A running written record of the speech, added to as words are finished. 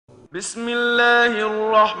بسم الله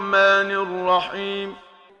الرحمن الرحيم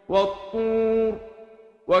والطور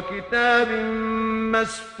وكتاب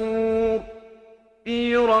مسطور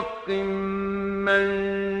في رق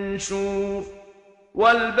منشور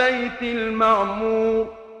والبيت المعمور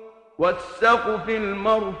والسقف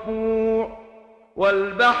المرفوع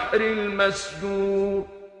والبحر المسجور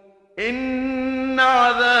إن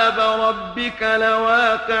عذاب ربك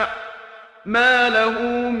لواقع ما له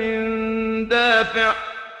من دافع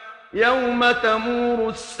يوم تمور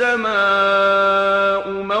السماء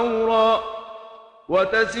مورا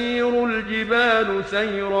وتسير الجبال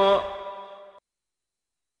سيرا.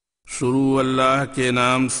 شروع اللہ کے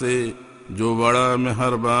نام سے جو بڑا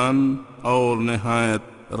مہربان اور نہایت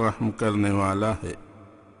رحم کرنے والا ہے.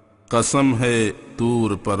 قسم ہے طور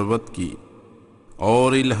پروت کی اور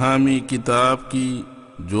الہامی کتاب کی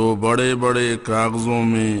جو بڑے بڑے کاغذوں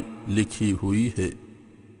میں لکھی ہوئی ہے،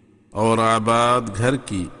 اور آباد گھر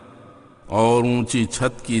کی اور اونچی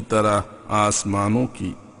چھت کی طرح آسمانوں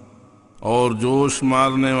کی، اور جوش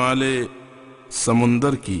مارنے والے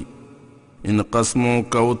سمندر کی. ان قسموں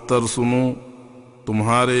کا اتر سنو،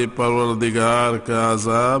 تمہارے پروردگار کا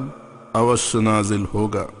عذاب اوشیہ نازل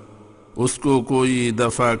ہوگا، اس کو کوئی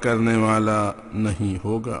دفع کرنے والا نہیں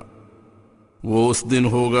ہوگا. وہ اس دن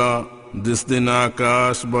ہوگا جس دن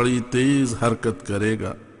آکاش بڑی تیز حرکت کرے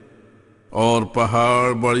گا اور پہاڑ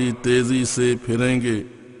بڑی تیزی سے پھریں گے.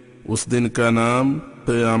 اس دن کا نام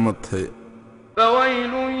قیامت ہے.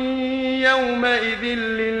 فويل يومئذ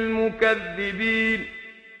للمكذبين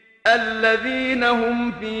الذين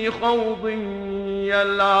هم في خوض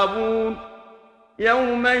يلعبون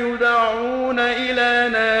يوم يدعون إلى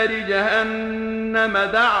نار جهنم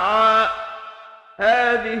دعا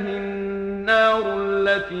هذه النار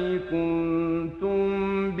التي كنتم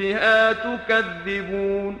بها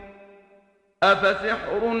تكذبون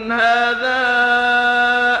أفسحر هذا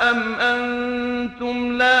أم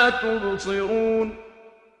أنتم لا تبصرون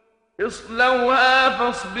اصلوها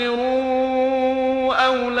فاصبروا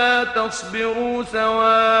أو لا تصبروا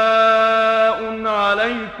سواء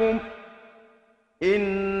عليكم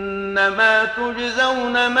إنما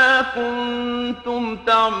تجزون ما كنتم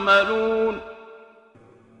تعملون.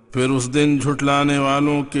 پھر اس دن جھٹلانے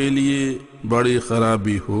والوں کے لیے بڑی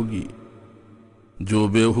خرابی ہوگی جو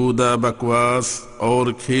بیہودہ بکواس اور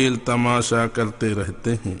کھیل تماشا کرتے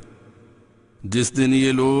رہتے ہیں. جس دن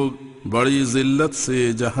یہ لوگ بڑی ذلت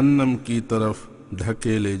سے جہنم کی طرف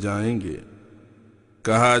ڈھکیلے جائیں گے.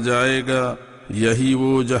 کہا جائے گا یہی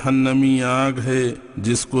وہ جہنمی آگ ہے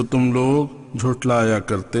جس کو تم لوگ جھٹلایا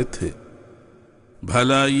کرتے تھے.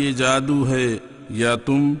 بھلا یہ جادو ہے یا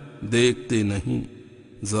تم دیکھتے نہیں؟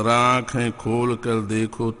 ذرا آنکھیں کھول کر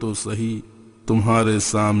دیکھو تو صحیح تمہارے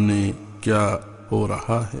سامنے کیا ہو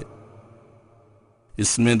رہا ہے.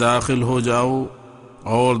 اس میں داخل ہو جاؤ،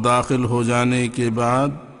 اور داخل ہو جانے کے بعد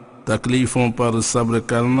تکلیفوں پر صبر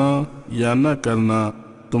کرنا یا نہ کرنا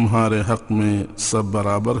تمہارے حق میں سب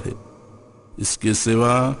برابر ہے. اس کے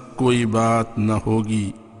سوا کوئی بات نہ ہوگی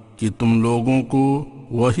کہ تم لوگوں کو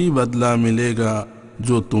وہی بدلہ ملے گا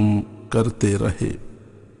جو تم کرتے رہے.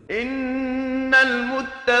 ان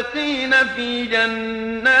المتقین فی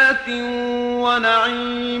جنات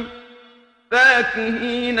ونعیم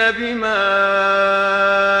فاكهين بما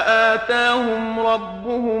آتاهم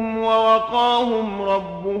ربهم ووقاهم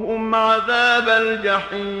ربهم عذاب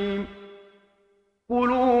الجحيم.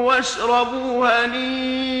 كلوا واشربوا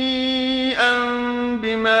هنيئا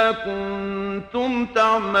بما كنتم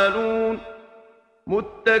تعملون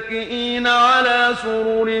متكئين على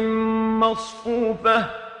سرر مصفوفة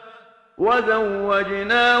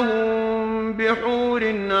وزوجناهم بحور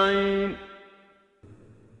عين.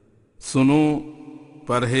 سنو،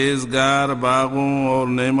 پرہیزگار باغوں اور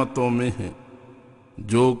نعمتوں میں ہیں.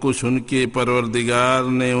 جو کچھ ان کے پروردگار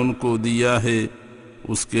نے ان کو دیا ہے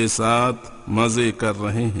اس کے ساتھ مزے کر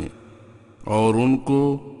رہے ہیں، اور ان کو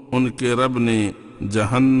ان کے رب نے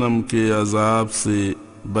جہنم کے عذاب سے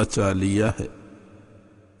بچا لیا ہے.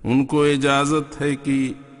 ان کو اجازت ہے کہ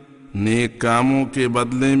نیک کاموں کے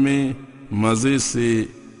بدلے میں مزے سے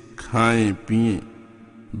کھائیں پئیں،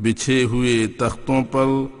 بچھے ہوئے تختوں پر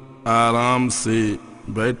آرام سے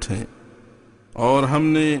بیٹھیں. اور ہم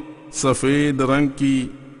نے سفید رنگ کی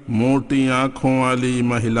موٹی آنکھوں والی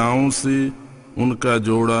مہیلاؤں سے ان کا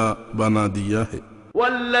جوڑا بنا دیا ہے.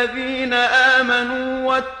 والذین آمنوا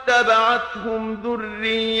واتبعتهم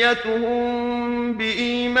ذریتهم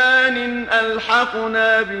بإیمان الحقنا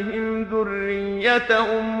بهم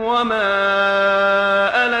ذریتهم وما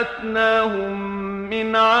ألتناهم من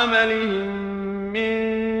عملهم من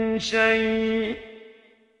شيء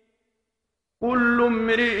كل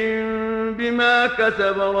امرئ بما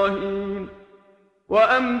كسب رهين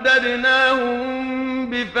وأمددناهم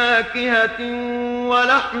بفاكهة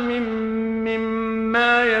ولحم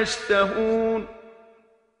مما يشتهون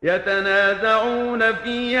يتنازعون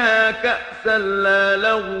فيها كأسا لا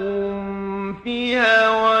لغو فيها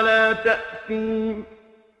ولا تأثيم.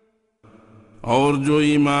 اور جو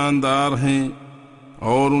ایماندار ہیں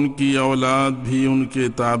اور ان کی اولاد بھی ان کے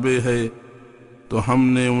تابع ہے تو ہم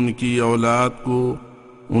نے ان کی اولاد کو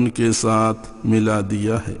ان کے ساتھ ملا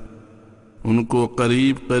دیا ہے، ان کو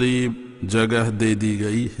قریب قریب جگہ دے دی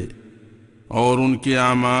گئی ہے، اور ان کے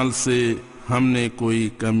اعمال سے ہم نے کوئی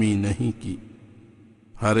کمی نہیں کی.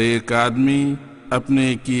 ہر ایک آدمی اپنے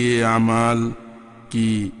کیے اعمال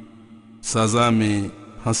کی سزا میں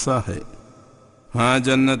ہنسا ہے. ہاں،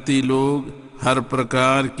 جنتی لوگ ہر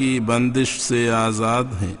پرکار کی بندش سے آزاد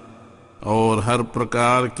ہیں، اور ہر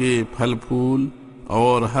پرکار کے پھل پھول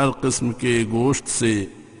اور ہر قسم کے گوشت سے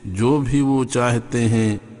جو بھی وہ چاہتے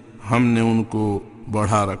ہیں ہم نے ان کو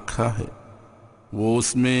بڑھا رکھا ہے. وہ اس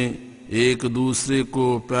میں ایک دوسرے کو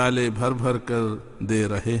پیالے بھر بھر کر دے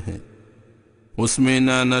رہے ہیں. اس میں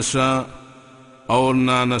نہ نشہ اور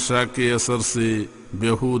نہ نشہ کے اثر سے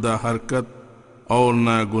بیہودہ حرکت اور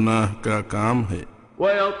نہ گناہ کا کام ہے.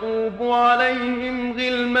 وَيَطُوفُ عَلَيْهِمْ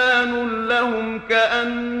غِلْمَانٌ لَهُمْ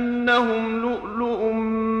كَأَنَّهُمْ لُؤْلُؤٌ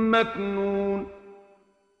مَّكْنُونٌ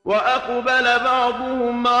وَأَقْبَلَ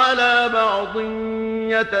بَعْضُهُمْ عَلَى بَعْضٍ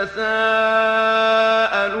يَتَسَاءَلُونَ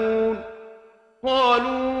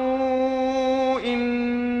قَالُوا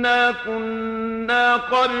إِنَّا كُنَّا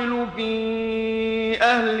قَبْلُ فِي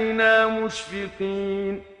أَهْلِنَا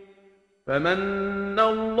مُشْفِقِينَ فمن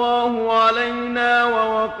الله علينا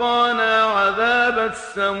ووقانا عذاب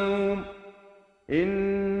السموم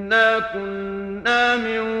إنا كنا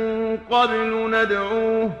من قبل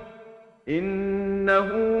ندعوه إنه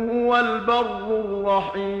هو البر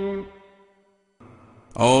الرحيم.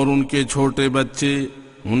 اور ان کے چھوٹے بچے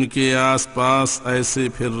ان کے آس پاس ایسے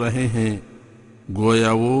پھر رہے ہیں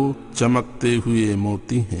گویا وہ چمکتے ہوئے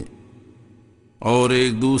موتی ہیں، اور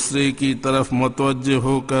ایک دوسرے کی طرف متوجہ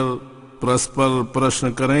ہو کر پرسپر پرشن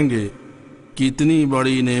کریں گے، کتنی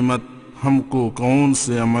بڑی نعمت ہم کو کون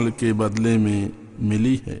سے عمل کے بدلے میں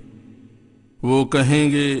ملی ہے. وہ کہیں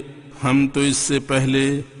گے ہم تو اس سے پہلے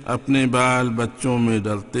اپنے بال بچوں میں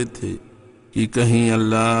ڈرتے تھے کہ کہیں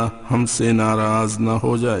اللہ ہم سے ناراض نہ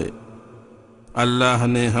ہو جائے. اللہ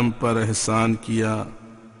نے ہم پر احسان کیا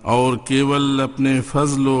اور کیول اپنے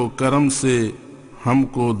فضل و کرم سے ہم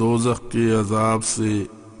کو دوزخ کے عذاب سے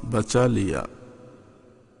بچا لیا.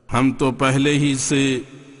 ہم تو پہلے ہی سے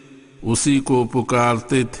اسی کو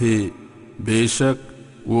پکارتے تھے، بے شک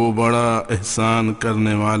وہ بڑا احسان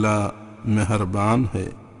کرنے والا مہربان ہے.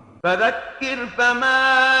 فذكر فما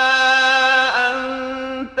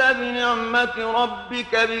أنت بنعمة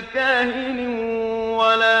ربك بكاهن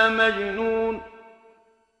ولا مجنون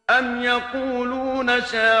أم يقولون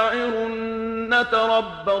شاعر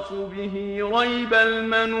نتربص به ريب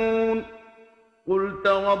المنون قل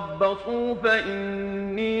تربصوا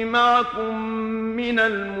فإني معكم من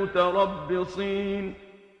المتربصين.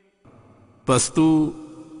 پس تو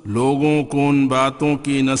لوگوں کو ان باتوں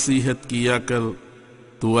کی نصیحت کیا کر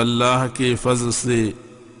تو اللہ کے فضل سے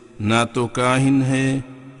نہ تو کاہن ہے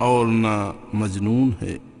اور نہ مجنون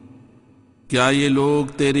ہے. کیا یہ لوگ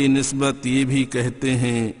تیری نسبت یہ بھی کہتے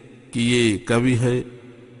ہیں کہ یہ کبھی ہے؟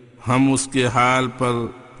 ہم اس کے حال پر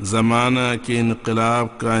زمانہ کے انقلاب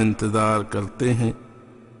کا انتظار کرتے ہیں.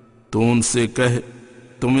 تو ان سے کہہ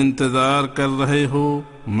تم انتظار کر رہے ہو،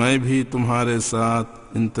 میں بھی تمہارے ساتھ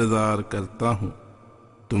انتظار کرتا ہوں.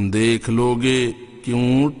 تم دیکھ لوگے کہ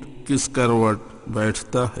اونٹ کس کروٹ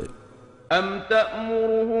بیٹھتا ہے. ام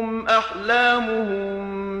تأمرهم احلامهم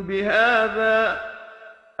بهذا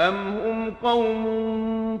ام هم قوم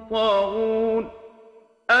طاغون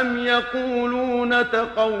ام يقولون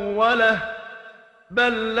تقوله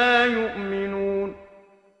بل لا يؤمنون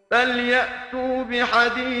فليأتوا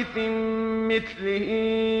بحديث مثله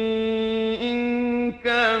إن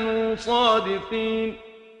كانوا صادقين.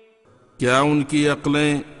 کیا ان کی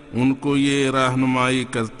عقلیں ان کو یہ رہنمائی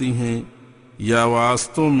کرتی ہیں یا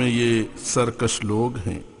واستوں میں یہ سرکش لوگ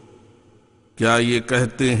ہیں؟ کیا یہ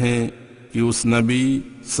کہتے ہیں کہ اس نبی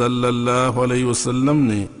صلی اللہ علیہ وسلم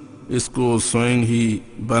نے اس کو سوئنگ ہی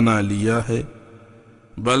بنا لیا ہے؟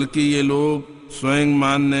 بلکہ یہ لوگ سوئنگ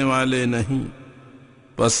ماننے والے نہیں.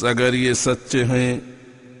 پس اگر یہ سچے ہیں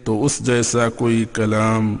تو اس جیسا کوئی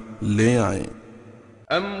کلام لے آئیں.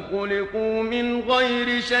 ام خلقوا من غیر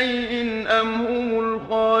شیء ام هم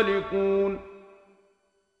الخالقون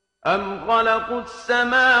ام خلقوا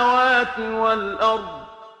السماوات والارض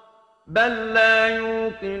بل لا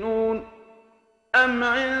يوقنون ام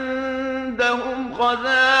عندهم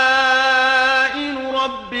خزائن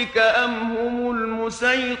ربك أم هم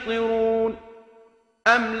المسيطرون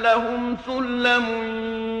أم لهم سلم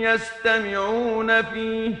يستمعون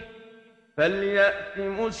فيه فليأت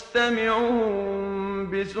مستمعهم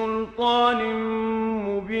بسلطان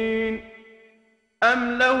مبين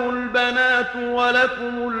أم له البنات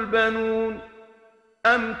ولكم البنون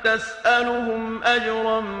أم تسألهم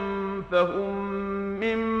أجرا فهم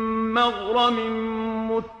من مغرم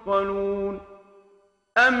مثقلون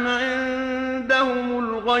أم عندهم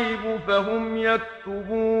الغيب فهم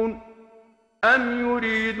يكتبون أم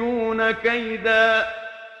يريدون كيدا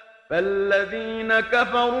فالذين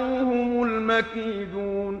كفروا هم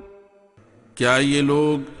المكيدون کیا یہ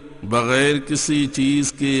لوگ بغیر کسی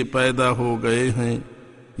چیز کے پیدا ہو گئے ہیں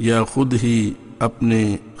یا خود ہی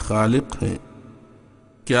اپنے خالق ہیں؟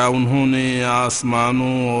 کیا انہوں نے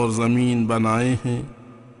آسمانوں اور زمین بنائے ہیں؟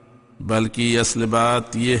 بلکہ اصل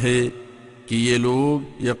بات یہ ہے کہ یہ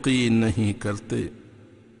لوگ یقین نہیں کرتے۔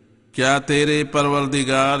 کیا تیرے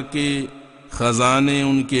پروردگار کے خزانے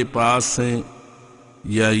ان کے پاس ہیں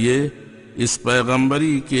یا یہ اس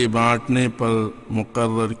پیغمبری کے بانٹنے پر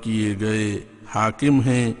مقرر کیے گئے حاکم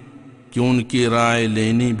ہیں کہ ان کی رائے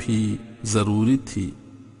لینی بھی ضروری تھی؟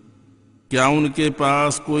 کیا ان کے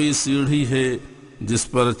پاس کوئی سیڑھی ہے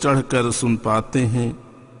جس پر چڑھ کر سن پاتے ہیں؟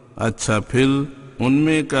 اچھا پھر ان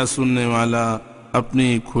میں کا سننے والا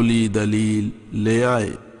اپنی کھلی دلیل لے آئے۔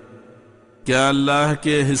 کیا اللہ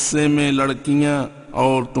کے حصے میں لڑکیاں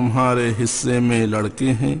اور تمہارے حصے میں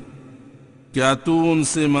لڑکے ہیں؟ کیا تو ان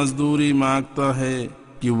سے مزدوری مانگتا ہے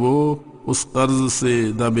کہ وہ اس قرض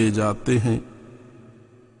سے دبے جاتے ہیں؟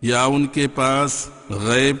 یا ان کے پاس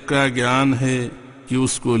غیب کا گیان ہے کہ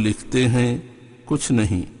اس کو لکھتے ہیں؟ کچھ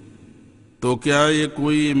نہیں۔ تو کیا یہ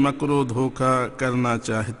کوئی مکر و دھوکہ کرنا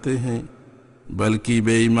چاہتے ہیں؟ بلکہ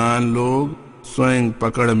بے ایمان لوگ سوئنگ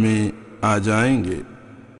پکڑ میں آ جائیں گے۔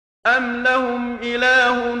 ام لهم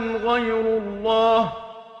الہ غیر اللہ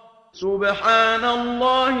سبحان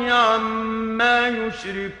اللہ عما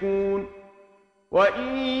یشرکون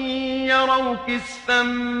وَإِن يَرَوْا كِسْفًا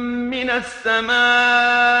مِّنَ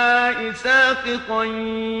السَّمَاءِ سَاقِطًا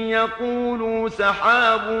يَقُولُوا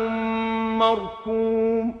سَحَابٌ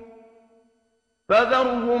مَّرْكُومٌ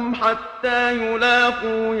فَذَرْهُمْ حَتَّى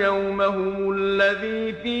يُلَاقُوا يَوْمَهُمُ الَّذِي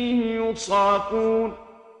فِيهِ يُصْعَقُونَ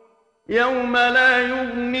يَوْمَ لَا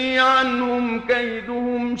يُغْنِي عَنْهُمْ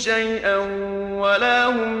كَيْدُهُمْ شَيْئًا وَلَا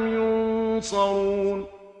هُمْ يُنصَرُونَ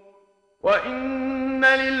وَإِنَّ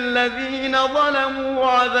لِلَّذِينَ ظَلَمُوا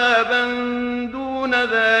عَذَابًا دُونَ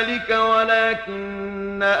ذَلِكَ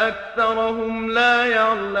وَلَكِنَّ أَكْثَرَهُمْ لَا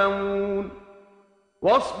يَعْلَمُونَ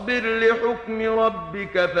وَاصْبِرْ لِحُكْمِ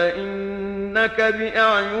رَبِّكَ فَإِنَّكَ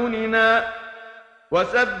بِأَعْيُنِنَا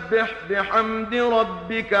وَسَبِّحْ بِحَمْدِ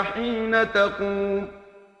رَبِّكَ حِينَ تَقُومُ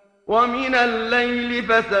وَمِنَ اللَّيْلِ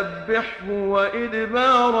فَسَبِّحْهُ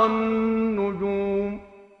وَإِدْبَارَ النُّجُومِ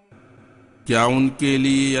کیا ان کے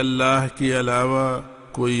لیے اللہ کے علاوہ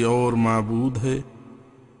کوئی اور معبود ہے؟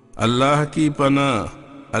 اللہ کی پناہ،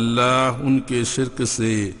 اللہ ان کے شرک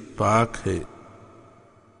سے پاک ہے۔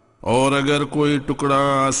 اور اگر کوئی ٹکڑا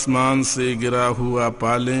آسمان سے گرا ہوا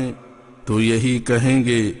پالیں تو یہی کہیں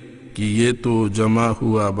گے کہ یہ تو جمع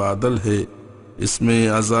ہوا بادل ہے، اس میں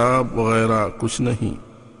عذاب وغیرہ کچھ نہیں۔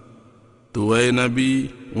 تو اے نبی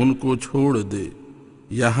ان کو چھوڑ دے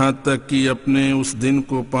یہاں تک کہ اپنے اس دن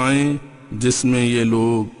کو پائیں جس میں یہ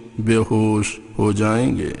لوگ بے ہوش ہو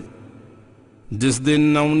جائیں گے، جس دن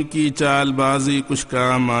نہ ان کی چال بازی کچھ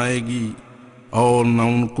کام آئے گی اور نہ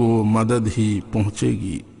ان کو مدد ہی پہنچے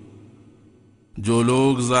گی۔ جو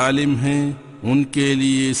لوگ ظالم ہیں ان کے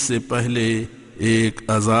لیے اس سے پہلے ایک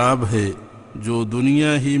عذاب ہے جو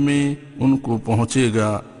دنیا ہی میں ان کو پہنچے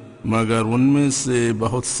گا، مگر ان میں سے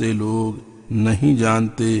بہت سے لوگ نہیں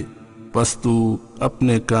جانتے۔ پس تو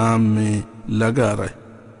اپنے کام میں لگا رہ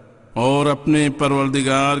اور اپنے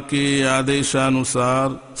پروردگار کے آدیشانوسار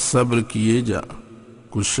صبر کیے جا۔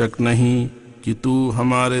 کچھ شک نہیں کہ تو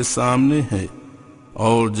ہمارے سامنے ہے،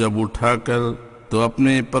 اور جب اٹھا کر تو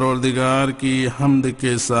اپنے پروردگار کی حمد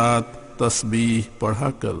کے ساتھ تسبیح پڑھا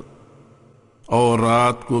کر، اور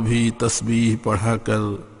رات کو بھی تسبیح پڑھا کر،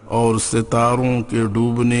 اور ستاروں کے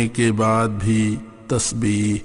ڈوبنے کے بعد بھی تسبیح